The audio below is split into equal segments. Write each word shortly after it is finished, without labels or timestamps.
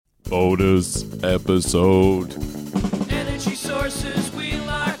bonus episode. Energy sources we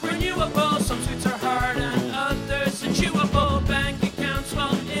like renewable. Some sweets are hard and others are chewable. Bank accounts,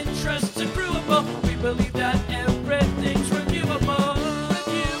 well, interest's accruable. We believe that everything's reviewable.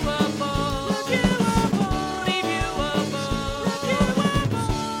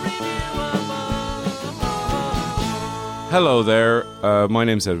 Hello there, my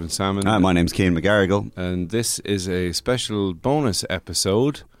name's Edwin Salmon. My name's Cian McGarrigle. And this is a special bonus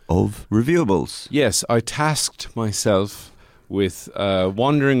episode Of Reviewables. Yes, I tasked myself with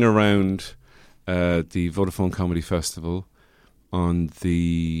wandering around the Vodafone Comedy Festival on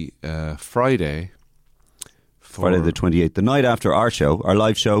the Friday the 28th, the night after our show, our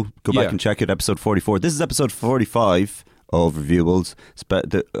live show. Go back Yeah. and check it, episode 44. This is episode 45 of Reviewables,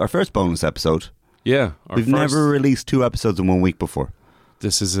 our first bonus episode. Yeah. We've never released 2 episodes in 1 week before.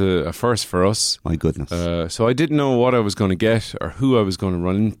 This is a first for us. My goodness. So I didn't know what I was going to get or who I was going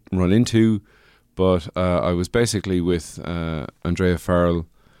to run into, but I was basically with Andrea Farrell,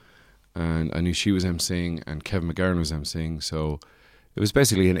 and I knew she was emceeing and Kevin McGarren was emceeing, so it was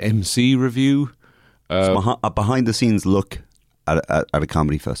basically an MC review. A behind-the-scenes look at a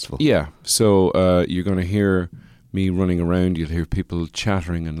comedy festival. Yeah, so you're going to hear me running around, you'll hear people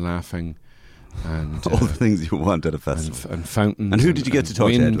chattering and laughing, and All the things you want at a festival. and fountains. And who did you get to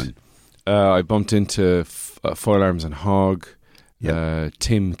talk to, Edwin? I bumped into Foil Arms and Hog,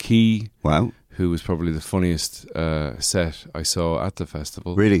 Tim Key, Wow. who was probably the funniest set I saw at the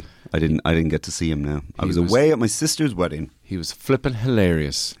festival. Really? I didn't get to see him now. I was away at my sister's wedding. He was flippin'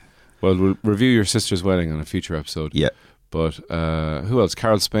 hilarious. Well, we'll review your sister's wedding on a future episode. Yeah. But who else?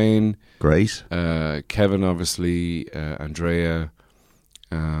 Carol Spain. Great. Kevin, obviously. Andrea.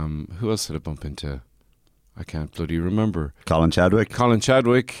 Who else did I bump into? I can't bloody remember. Colin Chadwick. Colin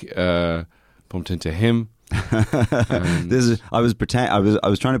Chadwick. Bumped into him. I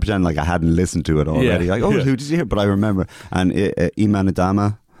was trying to pretend like I hadn't listened to it already. Yeah, Like, who did you hear? But I remember. And Iman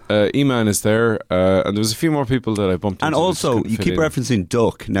Adama. Iman is there, and there was a few more people that I bumped into. And also, you keep referencing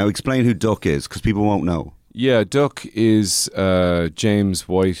Duck. Now, explain who Duck is, because people won't know. Yeah, Duck is James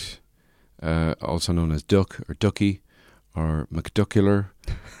White, also known as Duck or Ducky or McDuckular,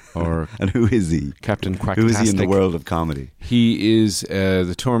 or And who is he? Captain Quacktastic. Who is he in the world of comedy? He is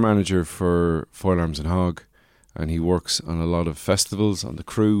the tour manager for Foil Arms and Hog, and he works on a lot of festivals on the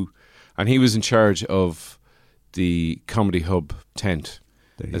crew, and he was in charge of the Comedy Hub tent,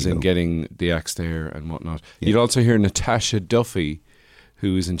 as in getting the acts there and whatnot. Yeah. You'd also hear Natasha Duffy,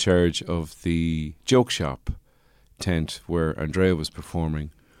 who is in charge of the Joke Shop tent where Andrea was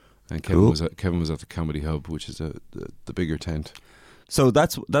performing, and Kevin was at the Comedy Hub, which is the bigger tent. So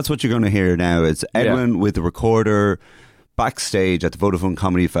that's what you're going to hear now. It's Edwin with the recorder backstage at the Vodafone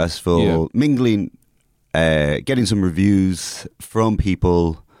Comedy Festival, mingling, getting some reviews from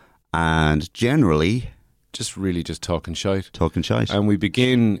people, and generally just talking shite. And we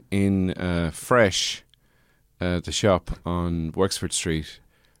begin in Fresh, the shop on Wexford Street,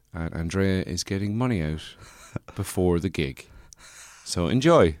 and Andrea is getting money out before the gig. So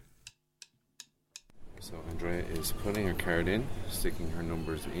enjoy. So Andrea is putting her card in, sticking her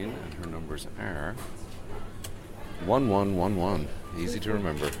numbers in, and her numbers are 1111. Easy to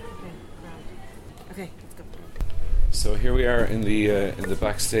remember. Okay, let's go. So here we are in the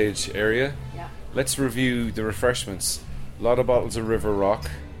backstage area. Yeah. Let's review the refreshments. A lot of bottles of River Rock.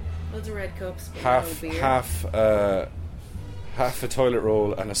 Loads of red cups. But Half no beer. half a toilet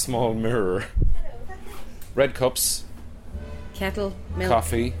roll and a small mirror. Red cups, Kettle, milk.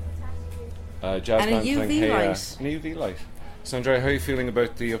 coffee, jazz And a band playing UV Hey light. An UV light. So Andrea, how are you feeling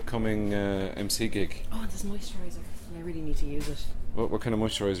about the upcoming MC gig? Oh, this moisturiser. I really need to use it. What kind of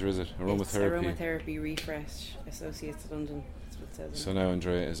moisturiser is it? Aromatherapy. It's Aromatherapy Refresh, Associates London. That's what it says. So now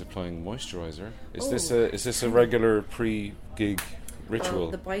Andrea is applying moisturiser. Is Oh. this a regular pre-gig ritual?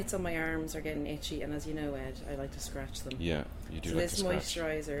 Well, the bites on my arms are getting itchy, and as you know, Ed, I like to scratch them. Yeah, you do So like this to scratch.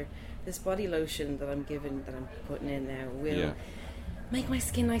 moisturiser, this body lotion that I'm putting in now, will Yeah. make my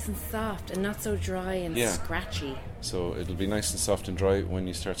skin nice and soft and not so dry and Yeah. scratchy. So it'll be nice and soft and dry when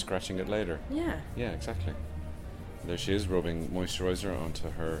you start scratching it later. Yeah. Yeah, exactly. There she is, rubbing moisturiser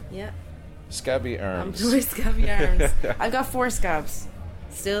onto her Yeah. scabby arms. My scabby arms. I've got 4 scabs.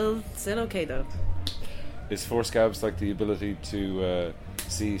 Still okay though. Is 4 scabs like the ability to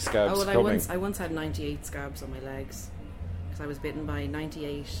see scabs Oh well, coming? I once had 98 scabs on my legs because I was bitten by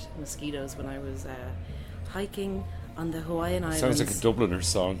 98 mosquitoes when I was hiking on the Hawaiian Islands. Sounds like a Dubliner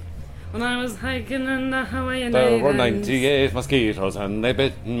song. When I was hiking on the Hawaiian There Islands. were 98 mosquitoes and they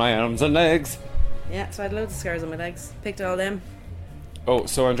bit my arms and legs. Yeah, so I had loads of scars on my legs. Picked all them. Oh,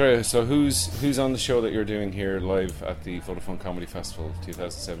 so Andrea, so who's on the show that you're doing here live at the Vodafone Comedy Festival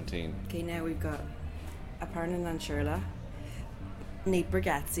 2017? Okay, now we've got Aparna Nancherla, Nate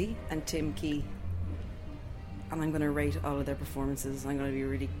Bargatze, and Tim Key. And I'm going to rate all of their performances. I'm going to be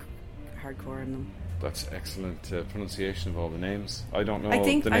really hardcore in them. That's excellent pronunciation of all the names. I don't know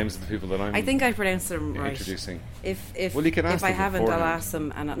the names of the people that I'm I think I pronounced them right. Introducing. If you can ask I them haven't, beforehand. I'll ask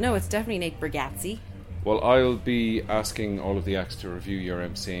them. And no, it's definitely Nate Bargatze. Well, I'll be asking all of the acts to review your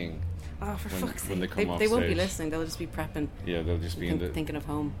emceeing. Oh, for fuck's sake. When they come off they won't stage. be listening. They'll just be prepping. Yeah, they'll just be thinking of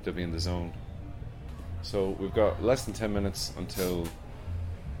home. They'll be in the zone. So we've got less than 10 minutes until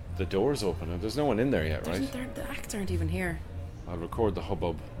the doors open, and there's no one in there yet, right? The acts aren't even here. I'll record the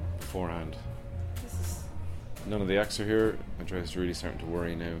hubbub beforehand. None of the acts are here. Andrea's really starting to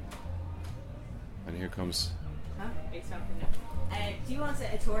worry now. And here comes... Huh? Do you want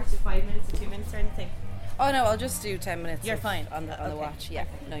a torch of 5 minutes or 2 minutes or anything? Oh no, I'll just do 10 minutes. You're fine on the watch. Yeah,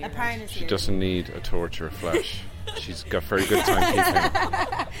 no, you're right. She doesn't need a torch or a flash. She's got very good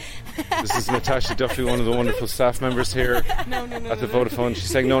timekeeping. This is Natasha Duffy, one of the wonderful staff members here at the Vodafone.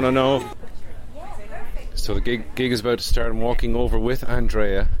 She's saying no. So the gig is about to start. I'm walking over with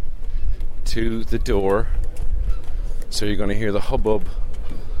Andrea to the door. So you're going to hear the hubbub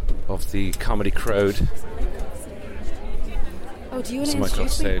of the comedy crowd. Oh, do you want to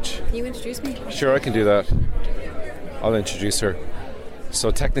introduce me? Can you introduce me? Sure, I can do that. I'll introduce her. So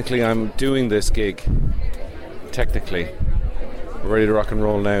technically I'm doing this gig. Technically. We're ready to rock and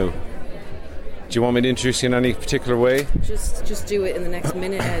roll now. Do you want me to introduce you in any particular way? Just do it in the next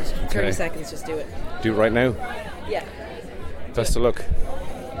minute, Ed. 30 seconds, just do it. Do it right now? Yeah. Best of luck.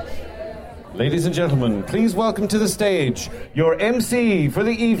 Ladies and gentlemen, please welcome to the stage your MC for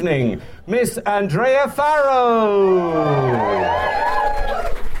the evening, Miss Andrea Farrow.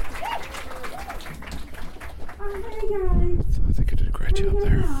 I think I did a great job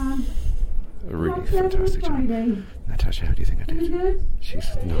there. A really fantastic job. Natasha, how do you think I did?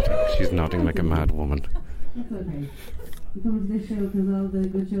 She's nodding like a mad woman. That's okay. You come to this show because all the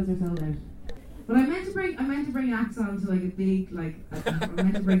good shows are sold out. But I meant to bring acts on to like a big I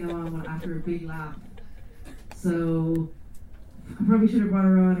meant to bring them on after a big laugh. So I probably should have brought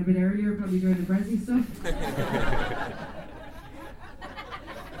her on a bit earlier, probably during the Brezzy stuff.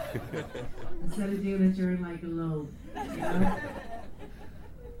 Instead of doing it during like a lull, you know?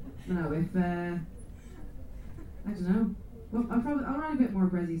 No, if I don't know. Well, I'll write a bit more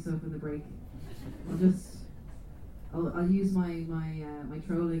Brezzy stuff in the break. I'll use my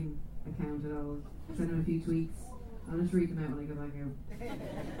trolling account and I'll send him a few tweets. I'll just read them out when I go back out.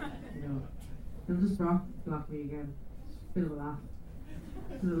 You know, he'll just block me again. Just a bit of a laugh.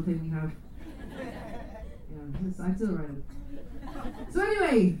 It's a little thing we have. You know, I still write it. So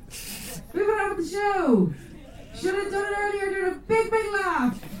anyway, moving on with the show. Should have done it earlier during a big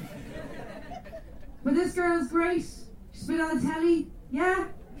laugh. But this girl is great. She's been on the telly. Yeah?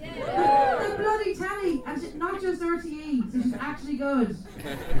 The bloody telly, and not just RTE, so she's actually good.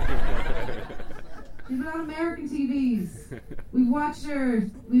 She's been on American TVs. We've watched her.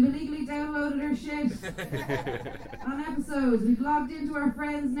 We've illegally downloaded her shit on episodes. We've logged into our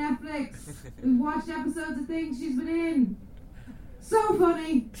friend's Netflix. We've watched episodes of things she's been in. So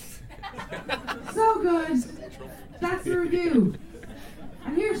funny. So good. That's the review.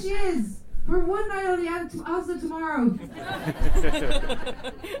 And here she is. For one night only, and also tomorrow.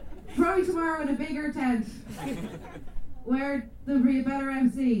 Probably tomorrow in a bigger tent. Where there'll be a better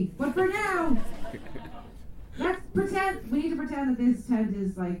MC. But for now, let's pretend, we need to pretend that this tent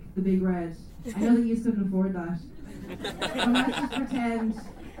is like the Big Red. I know that you couldn't afford that. But let's just pretend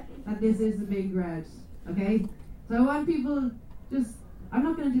that this is the Big Red. Okay? So I want people I'm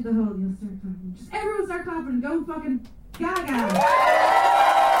not going to do the whole, you'll start clapping. Just everyone start clapping and go fucking gaga.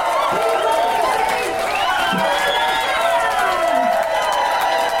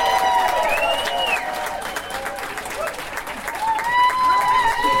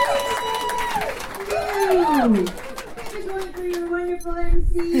 Thank you going for your wonderful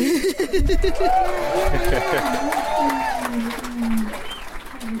MC.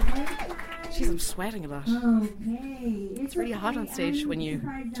 Jeez, I'm sweating a lot. Okay. It's really hot on stage when you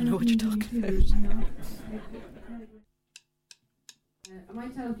don't know what you're talking about. I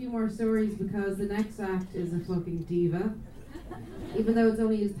might tell a few more stories because the next act is a fucking diva. Even though it's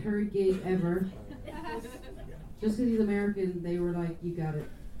only his third gig ever. Just because he's American, they were like, you got it.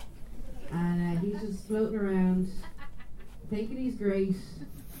 And he's just floating around, thinking he's great.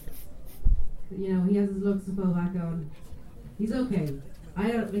 You know, he has his looks to fall back on. He's okay.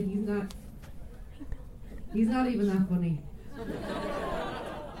 He's not even that funny.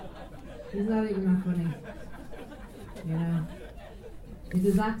 He's not even that funny. You know? It's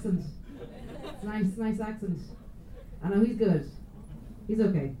his accent. It's a nice accent. I know he's good. He's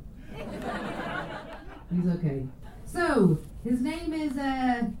okay. He's okay. So, his name is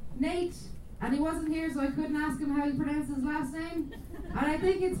Nate, and he wasn't here, so I couldn't ask him how he pronounced his last name. And I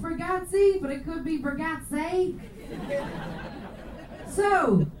think it's Bergazzi, but it could be Bergazzi.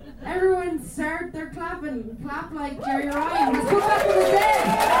 So, everyone start their clapping. Clap like Jerry Ryan. Let's go back to the dead.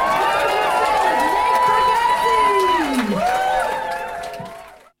 Nate Bergazzi!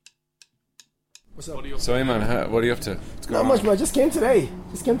 What's up? So, hey man, what are you up to? Not much, man. Just came today,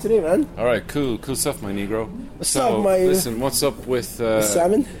 man. All right, cool stuff, my Negro. What's up, my... Listen, what's up with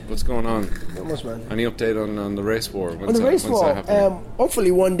salmon? What's going on? Not much, man. Any update on the race war? When's that happening? Hopefully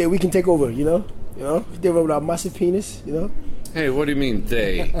one day we can take over. You know, they with our massive penis. You know. Hey, what do you mean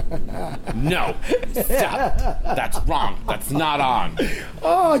they? No, stop. That's wrong. That's not on.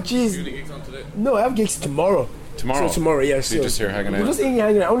 Oh, jeez. You gigs on today? No, I have gigs tomorrow. Tomorrow, yeah. So you're just here hanging out. We're just hanging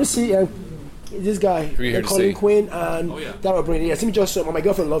out. I want to see. This guy, Colin Quinn, and Dara Breen. Yeah, Simi just my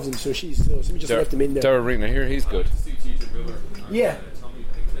girlfriend loves him, so Simi just left him in there. Dara Breen, I hear he's good. Yeah.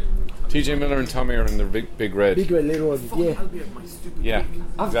 TJ Miller and Tommy are in the big red. Big red little one. Yeah. Yeah,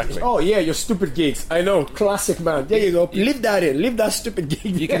 exactly. Oh yeah, your stupid gigs. I know, classic man. There you go. Live that stupid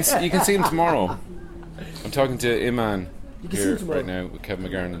gig. You can see him tomorrow. I'm talking to Iman here tomorrow. right now with Kevin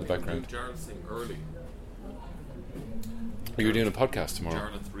McGarren in the background. Early. You're doing a podcast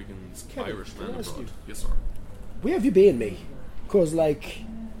tomorrow. Irish man abroad. Yes, sir. Where have you been, mate? Because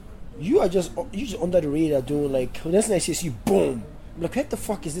you just under the radar doing that's nice to see you. Boom. I'm like, what the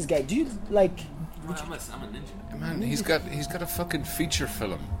fuck is this guy? Do you I'm a ninja. Man, he's got a fucking feature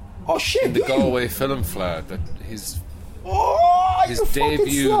film. Oh shit! In the Galway Film Flat that his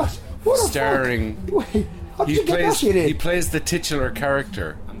debut starring. Wait, how did you get that shit in? He plays the titular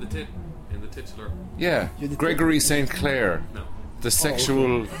character. In the titular. Yeah, Gregory St. Clair. No. The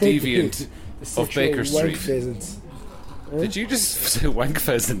sexual deviant of Baker Street. Wank pheasant. Did you just say Wank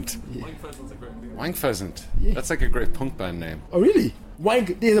Pheasant? Yeah. Wank Pheasant's a great name. Wank Pheasant. Yeah. That's like a great punk band name. Oh really?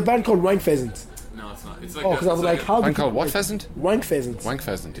 There's a band called Wank Pheasant. No, it's not. It's like because I was like, how? Band called what pheasant? Wank Pheasant. Wank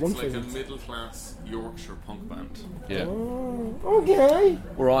Pheasant. It's like a middle class Yorkshire punk band. Yeah. Oh, okay.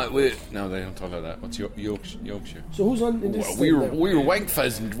 Right. No, they don't talk like that. What's Yorkshire? So who's on in this? Well, we're Wank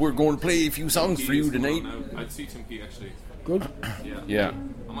Pheasant. We're going to play a few songs for you tonight. I'd see Tim Key actually. Good. Yeah.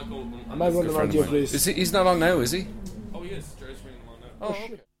 I might run around your place. He's not on now, is he? Oh, he is. Jerry's bringing him on now. Oh,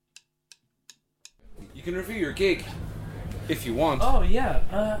 okay. You can review your gig if you want. Oh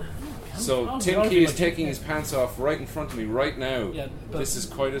yeah. So Tim Key is taking his pants off right in front of me right now. Yeah, this is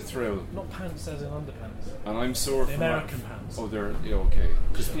quite a thrill. Not pants as in underpants. And I'm sore the from American pants. Oh, they're okay.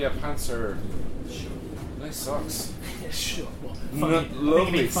 Because pants are nice socks. Yeah, sure.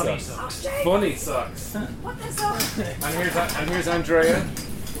 Lovely socks. Funny socks. What the socks? And here's Andrea.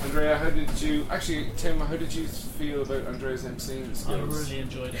 Andrea, Tim, how did you feel about Andrea's MCing skills? I really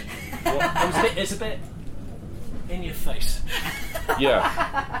enjoyed it. It's a bit in your face.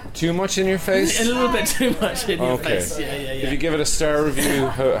 Yeah. Too much in your face? A little bit too much in your face. Yeah. If you give it a star review,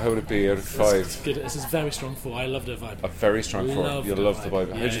 how would it be out of 5? It's good. This is very strong 4. I loved the vibe. A very strong 4. You'll love the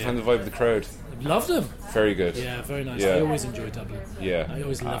vibe. How did you find the vibe of the crowd? Loved them. Very good. Yeah, very nice. Yeah. I always enjoy Dublin. Yeah. I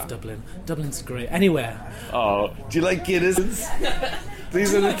always love Dublin. Dublin's great. Anywhere. Oh, do you like Guinness?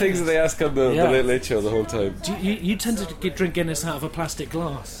 These are the things that they ask on the Late Late Show the whole time. You tend to drink Guinness out of a plastic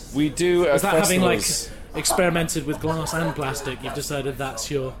glass. We do at Is that festivals. having experimented with glass and plastic, you've decided that's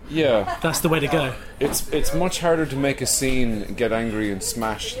the way to go? It's much harder to make a scene and get angry and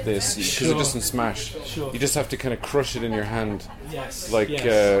smash this because it doesn't smash. Sure. You just have to kind of crush it in your hand. Yes.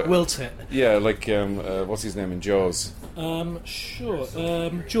 Wilt it. Yeah, like what's his name in Jaws? Jaws.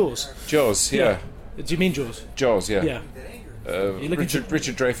 Jaws, yeah. Do you mean Jaws? Jaws, yeah. Yeah. Richard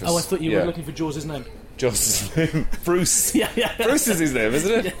Dreyfuss. Oh, I thought you were looking for Jaws' name. Jaws' name. Bruce. Yeah. Bruce is his name,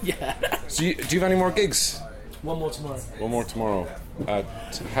 isn't it? Yeah. So do you have any more gigs? One more tomorrow. At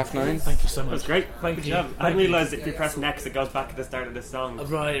 9:30? Thank you so much. That's great. Thank you. I didn't realise that if you press next, it goes back to the start of the song.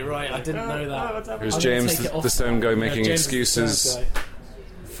 Right. I didn't know that. Here's James, the sound guy, making excuses.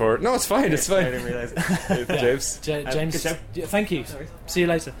 No, it's fine. It's fine. I didn't realise it. James. James, thank you. See you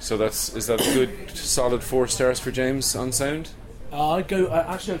later. So is that a good solid 4 stars for James on sound? I'd go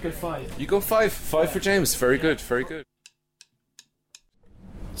 5. You go 5 for James. Very good.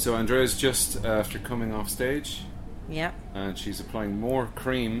 So Andrea's just after coming off stage. Yeah. And she's applying more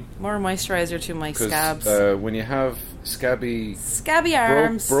cream. More moisturiser to my scabs. When you have scabby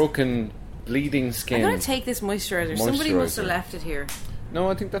arms, broken, bleeding skin. I'm gonna take this moisturiser. Somebody must have left it here. No,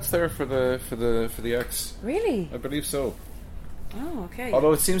 I think that's there for the X. Really? I believe so. Oh, okay.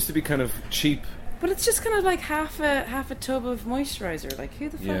 Although it seems to be kind of cheap But it's just kind of like half a tub of moisturiser. Like, who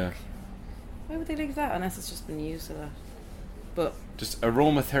the fuck? Yeah. Why would they leave that unless it's just been used to that? But just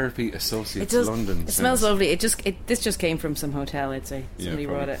Aromatherapy Associates, it does, London. It smells lovely. This just came from some hotel, I'd say. Somebody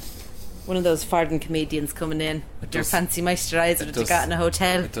brought it. One of those farting comedians coming in with their fancy moisturiser that they got in a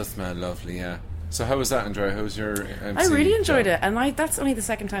hotel. It does smell lovely, yeah. So how was that, Andrea? How was your MC I really enjoyed job? it, and that's only the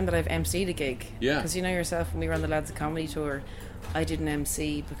second time that I've MC'd a gig. Yeah. Because you know yourself, when we were on the Lads of Comedy tour, I didn't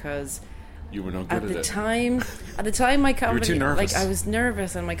MC because you were not good at it. At the time, my comedy, you were too nervous. I was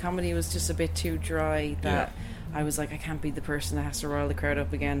nervous, and my comedy was just a bit too dry. That I was like, I can't be the person that has to rile the crowd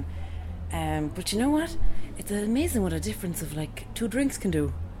up again. But you know what? It's amazing what a difference of like 2 drinks can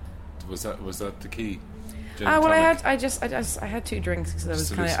do. Was that the key? Well, I had 2 drinks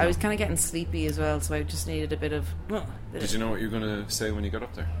because I was kind of getting sleepy as well, so I just needed a bit of. Did you know what you were going to say when you got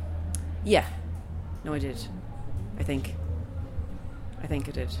up there? Yeah, no, I did. I think I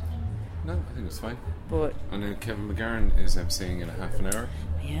did. No, I think it was fine. But and then Kevin McGarren is MCing in a half an hour.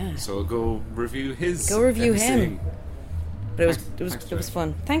 Yeah. So I'll go review his. Go review MCing. him. But it was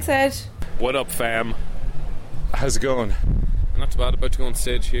fun. Thanks, Ed. What up, fam? How's it going? Not too bad. About to go on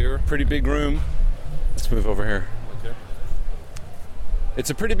stage here. Pretty big room. Let's move over here. Okay.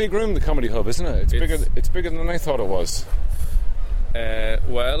 It's a pretty big room, the Comedy Hub, isn't it? It's bigger than I thought it was.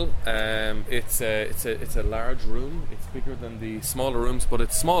 It's a large room. It's bigger than the smaller rooms, but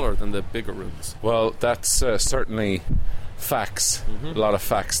it's smaller than the bigger rooms. Well, that's certainly facts. A lot of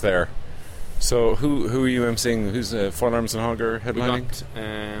facts there. So who are you emceeing? Who's Foil Arms and Hog are headlining?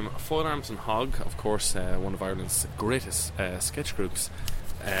 We got Foil Arms and Hog, of course, one of Ireland's greatest sketch groups.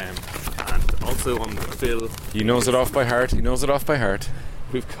 And also on the bill, he knows it off by heart.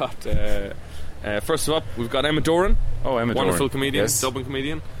 We've got first up, we've got Emma Doran. Oh, Emma Doran, wonderful comedian, yes. Dublin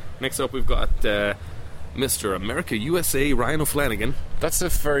comedian. Next up, we've got Mr. America USA Ryan O'Flanagan. That's a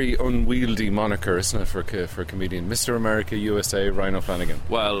very unwieldy moniker, isn't it, for a comedian? Mr. America USA Ryan O'Flanagan.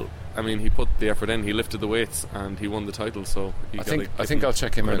 Well, I mean, he put the effort in. He lifted the weights and he won the title. So I think I'll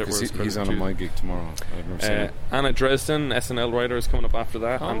check him out because he's on my gig tomorrow. I've never seen it. Anna Dresden, SNL writer, is coming up after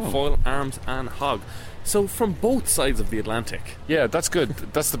that, and Foil Arms and Hog. So from both sides of the Atlantic. Yeah, that's good.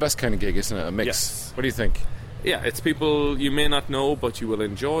 That's the best kind of gig, isn't it? A mix. Yes. What do you think? Yeah, it's people you may not know, but you will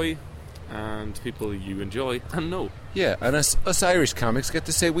enjoy, and people you enjoy and know. Yeah, and us Irish comics get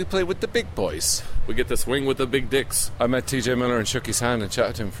to say we play with the big boys. We get to swing with the big dicks. I met TJ Miller and shook his hand and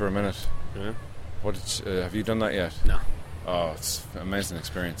chatted to him for a minute. Yeah. Have you done that yet? No. Oh, it's an amazing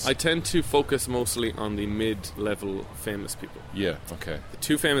experience. I tend to focus mostly on the mid-level famous people. Yeah, okay. The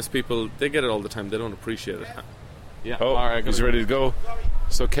 2 famous people, they get it all the time. They don't appreciate it. Yeah. Oh, all right, he's ready to go.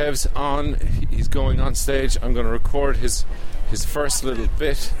 So Kev's on. He's going on stage. I'm going to record his first little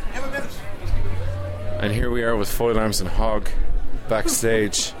bit. And here we are with Foil Arms and Hog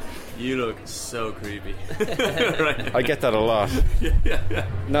backstage. You look so creepy. Right. I get that a lot. Yeah.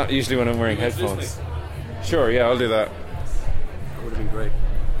 Not usually when I'm wearing headphones. Sure, yeah, I'll do that. That would have been great.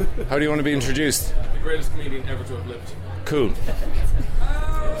 How do you want to be introduced? The greatest comedian ever to have lived. Cool.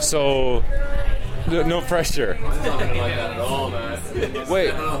 So, no pressure. I'm not gonna like that at all, man.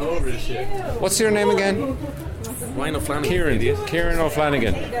 Wait. All over the shit. What's your name again? Ryan O'Flanagan. Kieran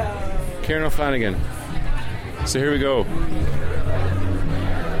O'Flanagan. Kieran O'Flanagan. So here we go.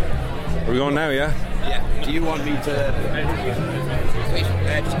 Are we going now, yeah? Yeah. Do you want me to... Wait,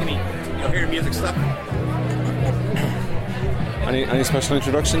 just give me... You'll hear music stuff. Any special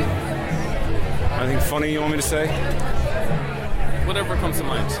introduction? Anything funny you want me to say? Whatever comes to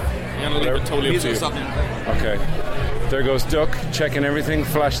mind. I'm going to leave it totally up to you. Stuff. Okay. There goes Duck, checking everything,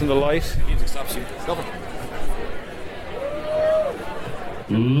 flashing the light. Music stops you. Go for it.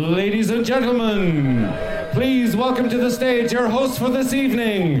 Ladies and gentlemen, please welcome to the stage your host for this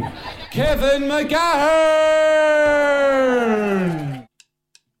evening, Kevin McGahern!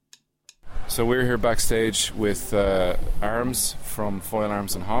 So we're here backstage with Arms from Foil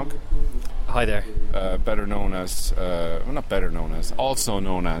Arms and Hog. Hi there. Better known as, not better known as, also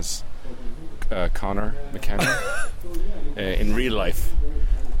known as Connor McKenna in real life.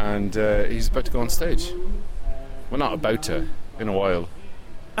 And he's about to go on stage. Well, not about to, in a while.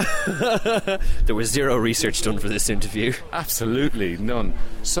 There was zero research done for this interview. Absolutely none.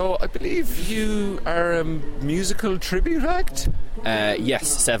 So I believe you are a musical tribute act? Yes,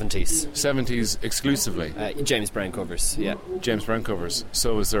 70s. 70s exclusively? James Brown covers, yeah. James Brown covers.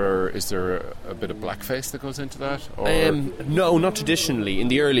 So is there a bit of blackface that goes into that? Or? No, not traditionally. In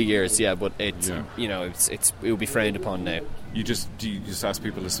the early years, yeah, but it would be frowned upon now. You just ask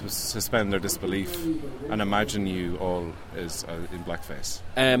people to suspend their disbelief and imagine you all as in blackface.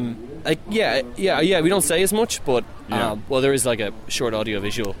 We don't say as much, but there is like a short audio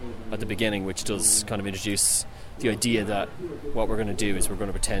visual at the beginning which does kind of introduce the idea that what we're going to do is we're going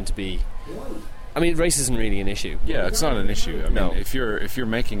to pretend to be. I mean, race isn't really an issue. Yeah, it's not an issue. I mean, if you're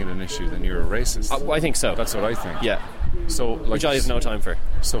making it an issue, then you're a racist. I think so. That's what I think. Yeah. So, which I have no time for.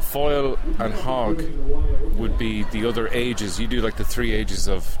 So Foyle and Hogg would be the other ages. You do like the 3 ages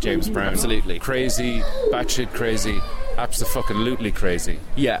of James Brown. Absolutely. Crazy, batshit crazy, abso-fucking-lutely crazy.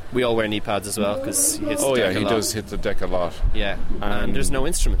 Yeah, we all wear knee pads as well because he hits the deck a lot. He does hit the deck a lot. Yeah, and there's no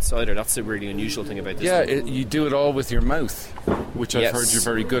instruments either. That's a really unusual thing about this. Yeah, you do it all with your mouth, which I've heard you're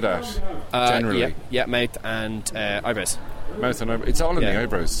very good at, generally. Yeah, mouth and eyebrows. Mouth and eyebrows. It's all in the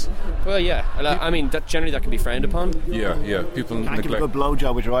eyebrows. Well, yeah. I mean, that can be frowned upon. Yeah. People neglect. Give a good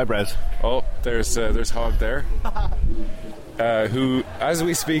blowjob with your eyebrows. Oh, there's Hogg there. Who, as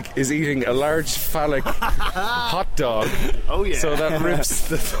we speak, is eating a large phallic hot dog. Oh yeah! So that rips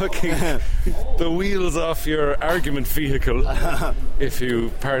the wheels off your argument vehicle, if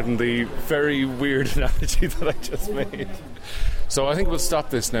you pardon the very weird analogy that I just made. So I think we'll stop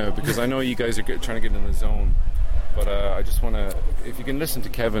this now because I know you guys are trying to get in the zone. But I just want to, if you can listen to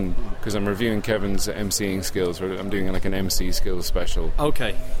Kevin, because I'm reviewing Kevin's MCing skills. I'm doing like an MC skills special.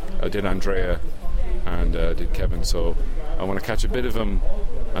 Okay. I did Andrea and did Kevin, so I want to catch a bit of him,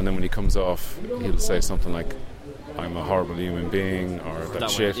 and then when he comes off, he'll say something like, "I'm a horrible human being," or that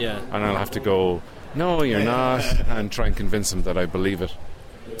shit. Yeah. And I'll have to go, "No, you're not," and try and convince him that I believe it.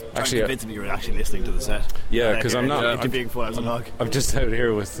 Actually, convince him you're actually listening to the set. Yeah, because I'm not. I'm just out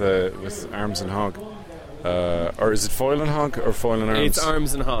here with Arms and Hogg. Or is it Foyle and Hogg or Foyle and Arms? It's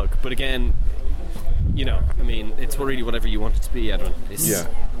Arms and Hogg, but again, I mean, it's really whatever you want it to be, Edwin.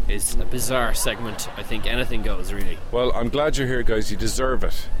 It's a bizarre segment. I think anything goes, really. Well, I'm glad you're here, guys. You deserve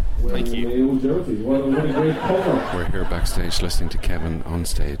it. Thank you. We're here backstage listening to Kevin on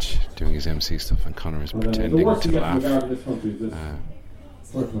stage doing his MC stuff, and Conor is pretending to laugh,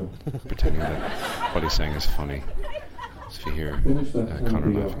 pretending that what he's saying is funny. So if you hear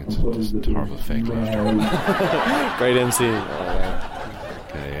Conor laughing, it's just horrible fake laughter. Great MC.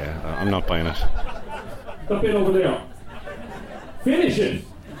 Okay, yeah, I'm not buying it. Stop it over there. Finish it.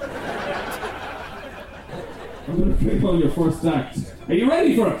 I'm going to play on your first act. Are you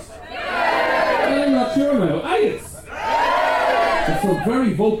ready for it? I'm not sure now. Ayes. There's some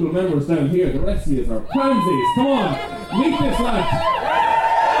very vocal members down here. The rest of you are pansies. Come on, meet this lad.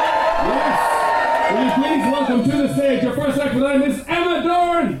 Yes. Will you please welcome to the stage your first act tonight, Miss Emma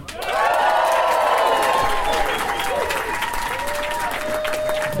Dorn.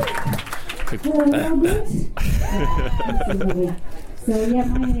 So yeah,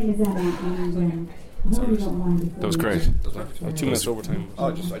 my name is Emma, and that was great. 2 minutes overtime.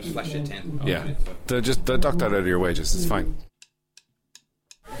 I just flashed it 10. Yeah, just deduct that out of your wages. It's fine.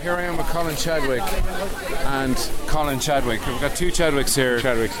 Here I am with Colin Chadwick and Colin Chadwick. We've got 2 Chadwicks here.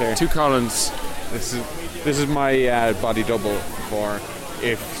 2 Collins. This is my body double for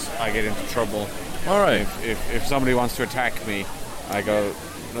if I get into trouble. All right. If somebody wants to attack me, I go,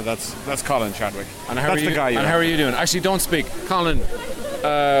 no, that's Colin Chadwick. And how are you doing? Actually, don't speak. Colin,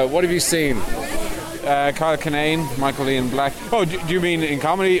 what have you seen? Kyle Kinane, Michael Ian Black. Oh, do you mean in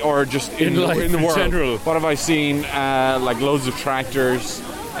comedy or just in the world? In general. What have I seen? Like loads of tractors,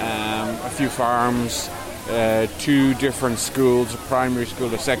 a few farms, 2 different schools, a primary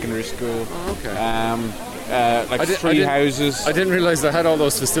school, a secondary school. Oh, okay. Like 3 houses. I didn't realise they had all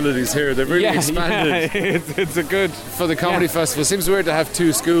those facilities here. They've really expanded. Yeah, it's a good for the comedy festival. It seems weird to have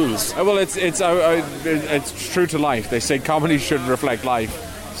 2 schools. Well, it's true to life. They say comedy should reflect life.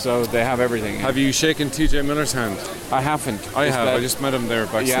 So they have everything. Have you shaken TJ Miller's hand? I haven't. I have. I just met him there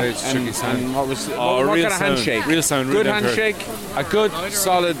backstage. Shook his hand. And what was what real kind of handshake? Real sound. Good handshake. A good,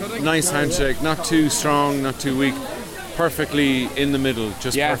 solid, nice handshake. Not too strong, not too weak. Perfectly in the middle,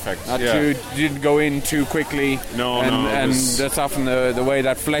 just perfect. Didn't go in too quickly. No, and that's often the way,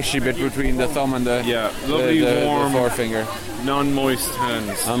 that fleshy bit between the thumb and the lovely warm forefinger. Non-moist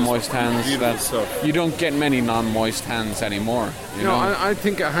hands. Non-moist hands. Beautiful stuff. You don't get many non-moist hands anymore. You know? I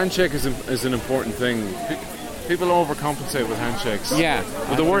think a handshake is an important thing. People overcompensate with handshakes. Yeah.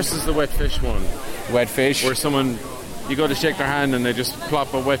 But the worst is the wet fish one. Wet fish? Where someone, you go to shake their hand and they just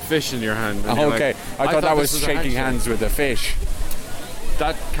plop a wet fish in your hand. Oh, okay. Like, I thought that was shaking hands with a fish.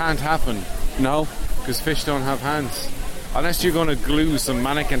 That can't happen. No? Because fish don't have hands. unless you're going to glue some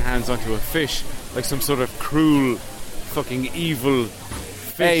mannequin hands onto a fish, like some sort of cruel, fucking evil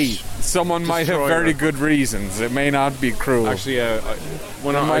fish. Someone might have very good reasons. It may not be cruel. Actually,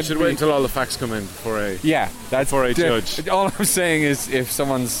 I should wait until all the facts come in before I judge. All I'm saying is, if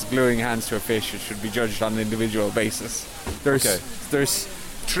someone's gluing hands to a fish, it should be judged on an individual basis.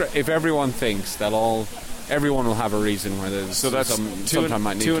 If everyone thinks that everyone will have a reason why there's sometime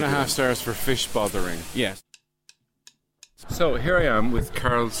might need 2.5 stars for fish bothering. Yes. So here I am with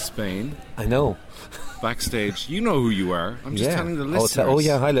Carl Spain. I know. Backstage. You know who you are. I'm just telling the listeners. Oh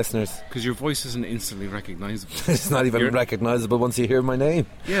yeah, hi listeners. Because your voice isn't instantly recognisable. It's not even recognisable once you hear my name.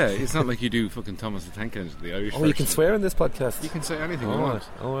 Yeah, it's not like you do fucking Thomas the Tank Engine, the Irish version. You can swear in this podcast. You can say anything you want.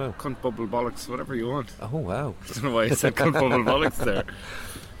 Oh wow. Cunt, bubble, bollocks, whatever you want. Oh wow. I don't know why I said cunt, bubble, bollocks there.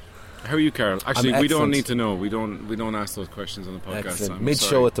 How are you, Carl? Actually, we don't need to know. We don't ask those questions on the podcast.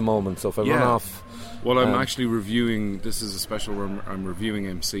 Mid-show at the moment, so if I run off... Well, I'm actually reviewing... This is a special where I'm reviewing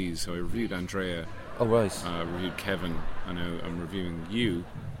MCs. So I reviewed Andrea. Oh, right. Reviewed Kevin. And now I'm reviewing you.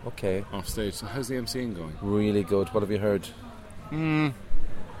 Okay. Off stage. So how's the MCing going? Really good. What have you heard?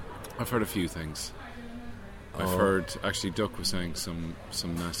 I've heard a few things. I've heard... Actually, Duck was saying some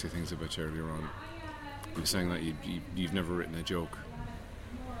nasty things about you earlier on. He was saying that you've never written a joke.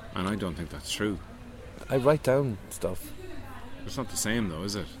 And I don't think that's true. I write down stuff. It's not the same though,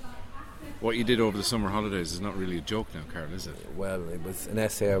 is it? What you did over the summer holidays is not really a joke now, Carl, is it? Well, it was an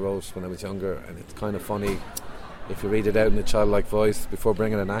essay I wrote when I was younger, and it's kind of funny if you read it out in a childlike voice before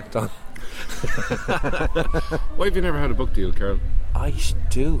bringing an act on. Why have you never had a book deal, Carl? I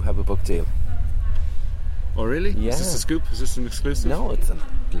do have a book deal. Oh really? Yeah. Is this a scoop? Is this an exclusive? No, it's a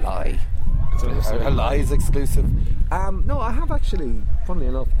lie. A lie is exclusive. No, I have actually, funnily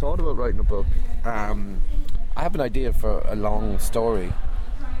enough, thought about writing a book. I have an idea for a long story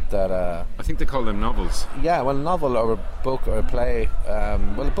that... I think they call them novels. Yeah, well, a novel or a book or a play.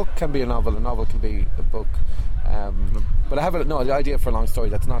 Well, a book can be a novel can be a book. But I have an idea for a long story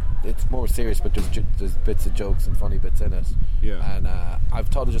that's not... It's more serious, but there's bits of jokes and funny bits in it. Yeah. And I've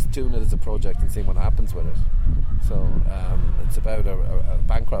thought of just doing it as a project and seeing what happens with it. So it's about a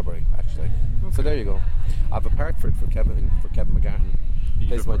bank robbery, actually. Okay. So there you go. I have a part for Kevin McGarren.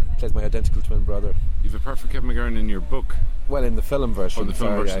 Plays my identical twin brother. You've a part for Kevin McGarren in your book? Well, in the film version. Oh, the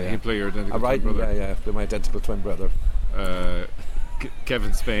film version. Yeah. He play your identical twin brother. Yeah, play my identical twin brother.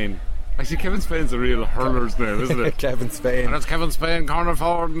 Kevin Spain. Actually, Kevin Spain's a real hurler's name, isn't it? Kevin Spain. And it's Kevin Spain, corner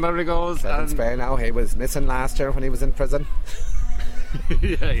forward, and there he goes. Kevin Spain, he was missing last year when he was in prison.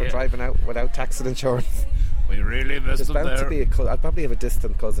 for driving out without tax and insurance. We really missed him there. To be I'd probably have a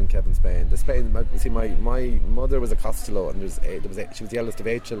distant cousin, Kevin Spain. My mother was a Costello, and she was the eldest of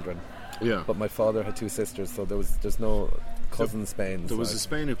 8 children. Yeah. But my father had 2 sisters, so there's no cousin Spain. There was a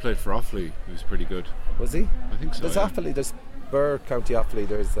Spain who played for Offaly who was pretty good. Was he? I think so. There's Offaly, there's Burr, County Offaly.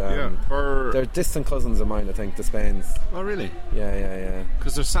 There's Burr. They're distant cousins of mine, I think, the Spains. Oh really? Yeah.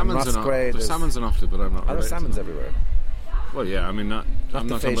 Because there's salmons in Offaly. There's salmons in Offaly, but I'm not. There's salmons everywhere. Well, yeah. I mean, I'm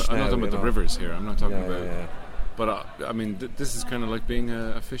not talking about the rivers here. I'm not talking about. Yeah. But I mean, this is kind of like being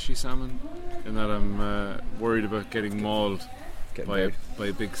a fishy salmon, in that I'm worried about getting mauled by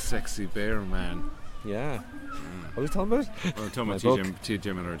a big sexy bear man. Yeah. What are we talking about? Well, I'm talking about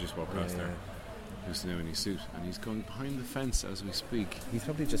T.J. Miller just walked past there. Who's now in his suit, and he's going behind the fence as we speak. He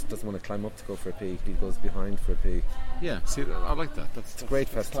probably just doesn't want to climb up to go for a pee. He goes behind for a pee. Yeah, see, I like that. That's a great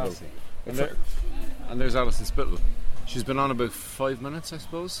festival. And there's Alison Spittle. She's been on about 5 minutes, I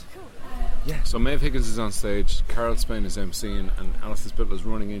suppose. Yeah. So Maeve Higgins is on stage, Carl Spain is MCing, and Alison Spittle is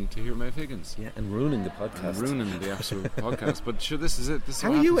running in to hear Maeve Higgins. Yeah, and ruining the podcast. And ruining the absolute podcast. But sure, this is it.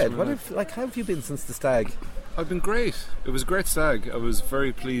 How are you, Ed? How have you been since the stag? I've been great. It was a great stag. I was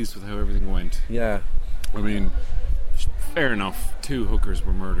very pleased with how everything went. Yeah. I mean, fair enough. 2 hookers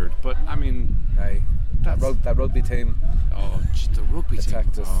were murdered, but I mean, hey, that rugby team. Oh, the rugby team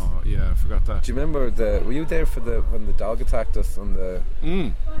attacked us. Oh, yeah, I forgot that. Do you remember were you there for when the dog attacked us on the?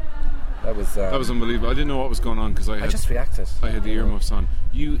 That was unbelievable. I didn't know what was going on because I just reacted. I had the earmuffs on.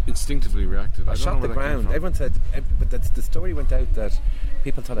 You instinctively reacted. I shot the ground. Everyone said, but the story went out that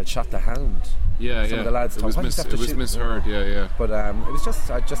people thought I'd shot the hound. Yeah, Some of the lads it was misheard. Yeah. But it was just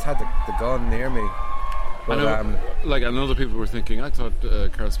I just had the gun near me. But, and other people were thinking, I thought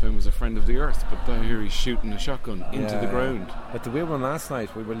Carl Spain was a friend of the earth, but down here he's shooting a shotgun into the ground. But the weird one last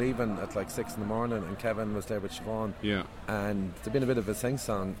night, we were leaving at like 6 in the morning, and Kevin was there with Siobhan. Yeah. And there'd been a bit of a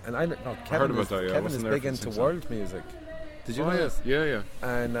sing-song. And Kevin heard about that, yeah. Kevin is big into world music. Did you know this? Yeah.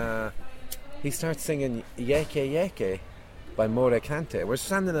 And he starts singing Yeke Yeke by More Kante. We're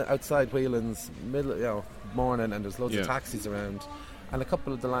standing outside Whelan's morning, and there's loads of taxis around. and a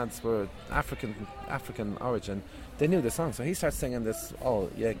couple of the lads were African origin. They knew the song, so he starts singing this. Oh,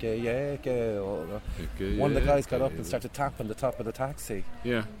 yeah. One of the guys got up and started tapping the top of the taxi.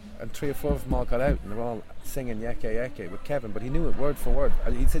 Yeah. And 3 or 4 of them all got out, and they were all singing Yeke with Kevin, but he knew it word for word.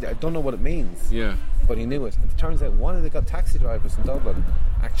 And he said, I don't know what it means. Yeah. But he knew it. And it turns out one of the taxi drivers in Dublin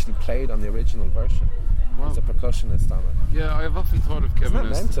actually played on the original version. Wow. He's a percussionist on it. Yeah, I have often thought of Kevin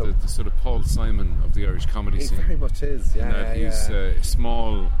as the sort of Paul Simon of the Irish comedy scene. He very much is, yeah. In that he's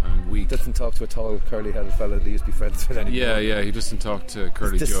small and weak. Doesn't talk to a tall, curly-headed fella that he used to be friends with anymore. Yeah, he doesn't talk to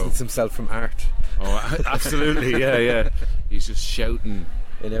Curly Joe. He distances himself from art. Oh, absolutely, yeah. He's just shouting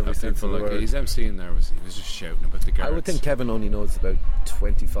in every sense of the word. He's emceeing there, he was just shouting about the guards. I would think Kevin only knows about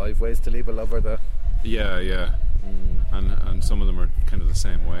 25 ways to leave a lover there. Yeah. And some of them are kind of the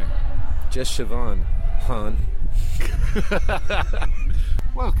same way. Just Siobhan, Han.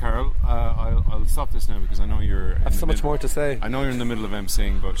 Well, Carol, I'll stop this now because I know you're. I have so much more to say. I know you're in the middle of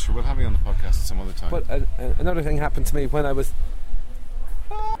emceeing, but sure, we'll have you on the podcast some other time. But another thing happened to me when I was.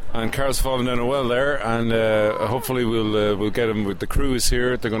 And Carl's fallen down a well there, and hopefully we'll get him. The crew is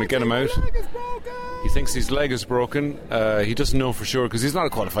here; they're going to get him out. He thinks his leg is broken. He doesn't know for sure because he's not a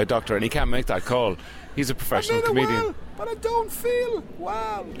qualified doctor and he can't make that call. He's a professional comedian. Well, but I don't feel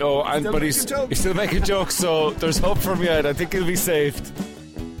well. Oh, but he's still making jokes, so there's hope for him yet. I think he'll be saved.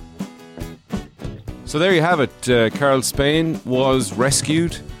 So there you have it. Carl Spain was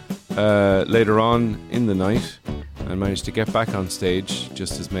rescued later on in the night and managed to get back on stage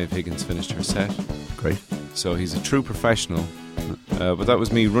just as Maeve Higgins finished her set. Great. So he's a true professional. But that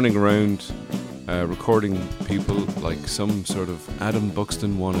was me running around recording people like some sort of Adam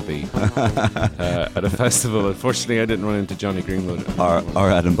Buxton wannabe at a festival. Unfortunately, I didn't run into Johnny Greenwood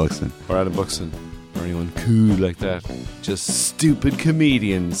or Adam Buxton. Or anyone cool like that. Just stupid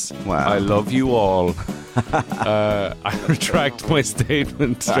comedians. Wow. I love you all. I retract my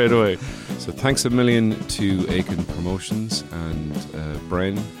statement straight away. So thanks a million to Aiken Promotions and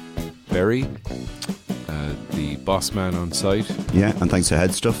Bren Berry, the boss man on site. Yeah, and thanks to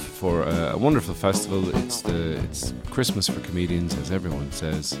Headstuff for a wonderful festival. It's Christmas for comedians, as everyone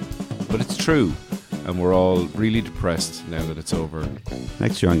says, but it's true, and we're all really depressed now that it's over.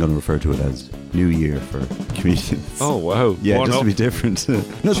 Next year I'm going to refer to it as New Year for comedians. Oh wow. Yeah, just to be different. No,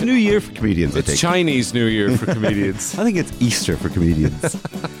 it's New Year for comedians. It's Chinese New Year for comedians. I think it's Easter for comedians.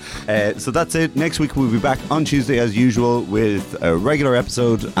 So that's it. Next week we'll be back on Tuesday as usual with a regular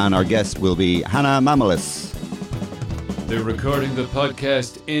episode, and our guest will be Hannah Mamalis. They're recording the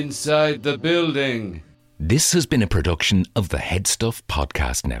podcast inside the building. This has been a production of the Headstuff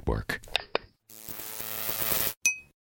Podcast Network.